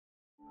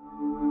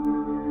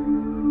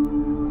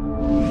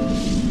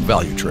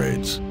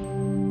Valutrades.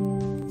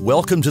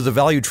 Welcome to the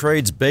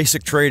Valutrades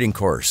Basic Trading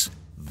course.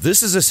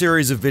 This is a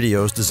series of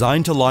videos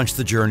designed to launch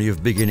the journey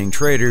of beginning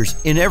traders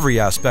in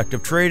every aspect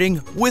of trading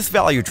with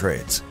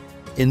Valutrades.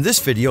 In this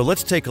video,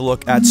 let's take a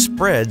look at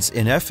spreads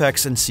in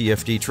FX and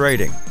CFD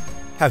trading.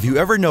 Have you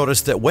ever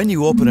noticed that when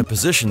you open a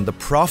position, the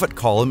profit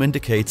column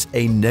indicates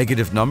a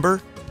negative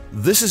number?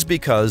 This is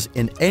because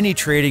in any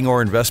trading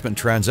or investment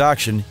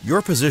transaction,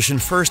 your position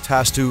first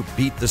has to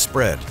beat the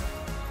spread.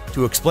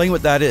 To explain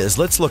what that is,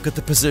 let's look at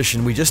the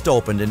position we just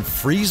opened and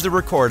freeze the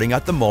recording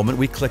at the moment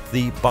we click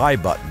the Buy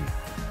button.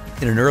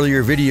 In an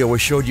earlier video, we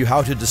showed you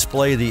how to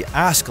display the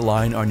ask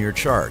line on your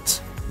charts.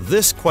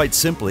 This, quite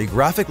simply,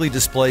 graphically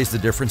displays the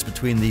difference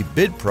between the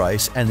bid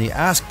price and the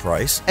ask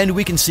price, and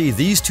we can see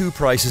these two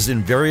prices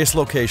in various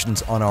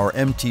locations on our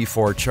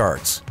MT4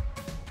 charts.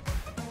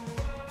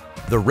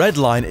 The red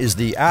line is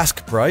the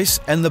ask price,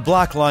 and the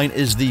black line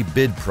is the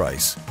bid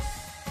price.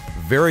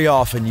 Very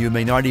often, you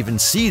may not even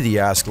see the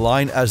ask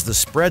line as the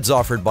spreads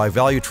offered by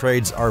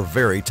Valutrades are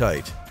very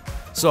tight.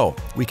 So,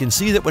 we can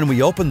see that when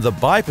we opened the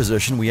buy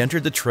position, we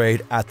entered the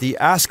trade at the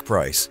ask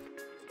price.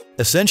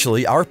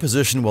 Essentially, our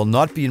position will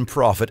not be in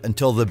profit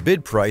until the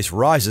bid price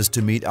rises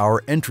to meet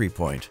our entry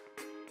point.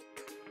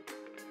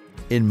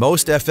 In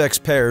most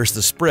FX pairs,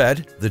 the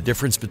spread, the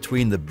difference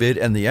between the bid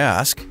and the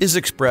ask, is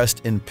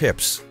expressed in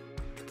pips.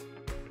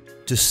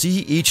 To see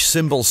each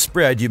symbol's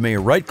spread, you may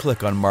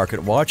right-click on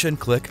Market Watch and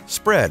click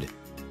Spread.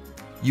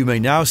 You may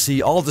now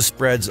see all the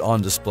spreads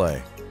on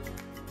display.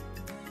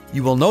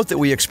 You will note that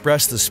we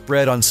express the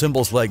spread on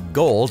symbols like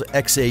gold,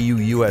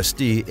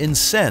 XAU-USD, in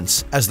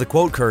cents, as the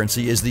quote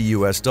currency is the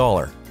US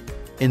dollar.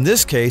 In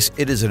this case,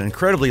 it is an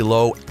incredibly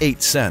low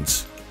 8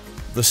 cents.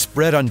 The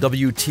spread on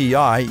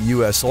WTI,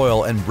 US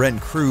oil, and Brent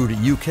crude,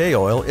 UK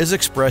oil, is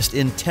expressed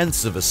in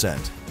tenths of a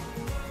cent.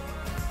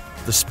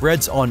 The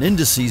spreads on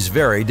indices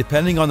vary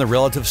depending on the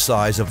relative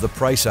size of the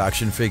price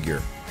action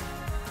figure.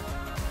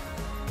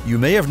 You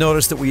may have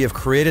noticed that we have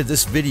created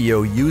this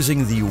video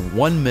using the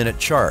 1-minute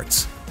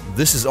charts.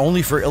 This is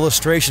only for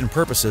illustration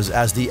purposes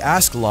as the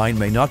ask line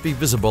may not be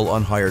visible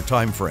on higher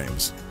time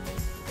frames.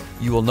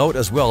 You will note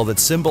as well that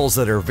symbols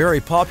that are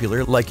very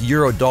popular like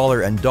Euro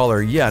Dollar and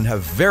Dollar Yen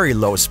have very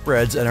low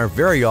spreads and are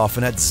very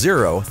often at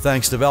zero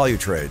thanks to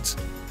Valutrades.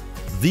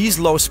 These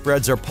low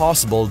spreads are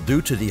possible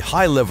due to the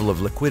high level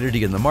of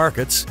liquidity in the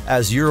markets,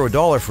 as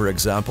Euro-Dollar, for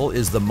example,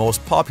 is the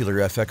most popular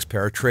FX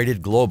pair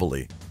traded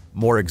globally.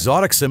 More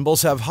exotic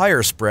symbols have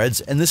higher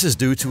spreads, and this is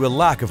due to a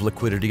lack of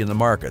liquidity in the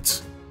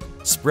markets.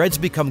 Spreads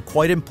become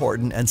quite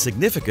important and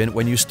significant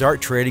when you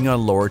start trading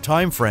on lower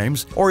time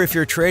frames, or if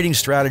your trading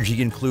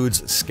strategy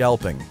includes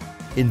scalping.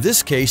 In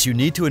this case, you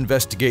need to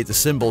investigate the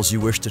symbols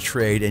you wish to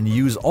trade and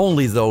use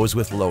only those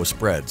with low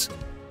spreads.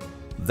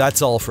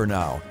 That's all for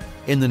now.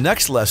 In the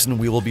next lesson,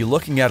 we will be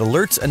looking at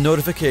alerts and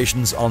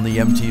notifications on the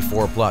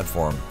MT4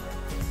 platform.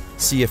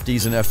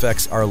 CFDs and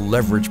FX are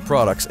leveraged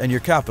products, and your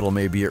capital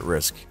may be at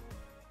risk.